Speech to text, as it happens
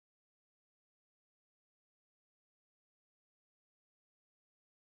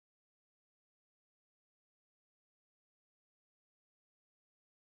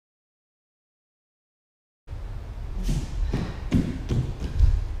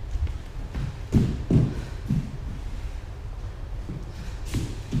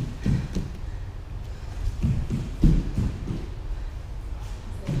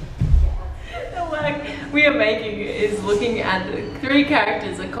we are making is looking at the 3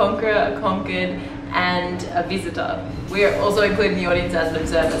 characters, a conqueror, a conquered, and a visitor. We are also including the audience as an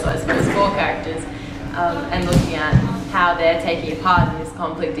observer, so I suppose 4 characters, and looking at how they're taking a part in this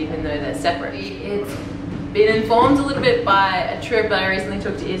conflict even though they're separate. It's been informed a little bit by a trip that I recently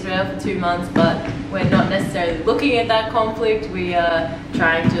took to Israel for 2 months, but we're not necessarily looking at that conflict. We are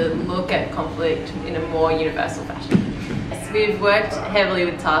trying to look at conflict in a more universal fashion. We've worked heavily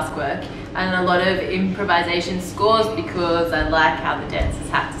with task work and a lot of improvisation scores because I like how the dancers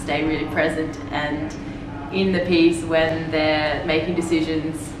have to stay really present and in the piece when they're making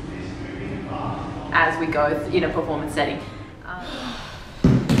decisions as we go in a performance setting.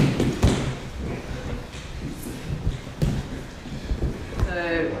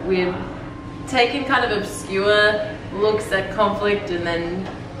 So we've taken kind of obscure looks at conflict and then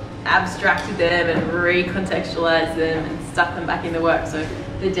abstracted them and recontextualized them and stuck them back in the work. So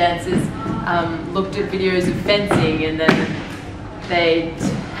the dancers looked at videos of fencing and then they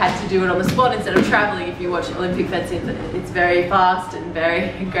had to do it on the spot instead of traveling. If you watch Olympic fencing, it's very fast and very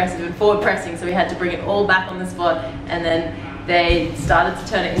aggressive and forward pressing, so we had to bring it all back on the spot, and then they started to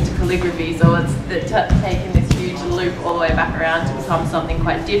turn it into calligraphy, so it's taken this huge loop all the way back around to become something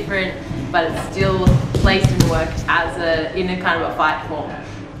quite different, but it's still placed in the work as in a kind of a fight form.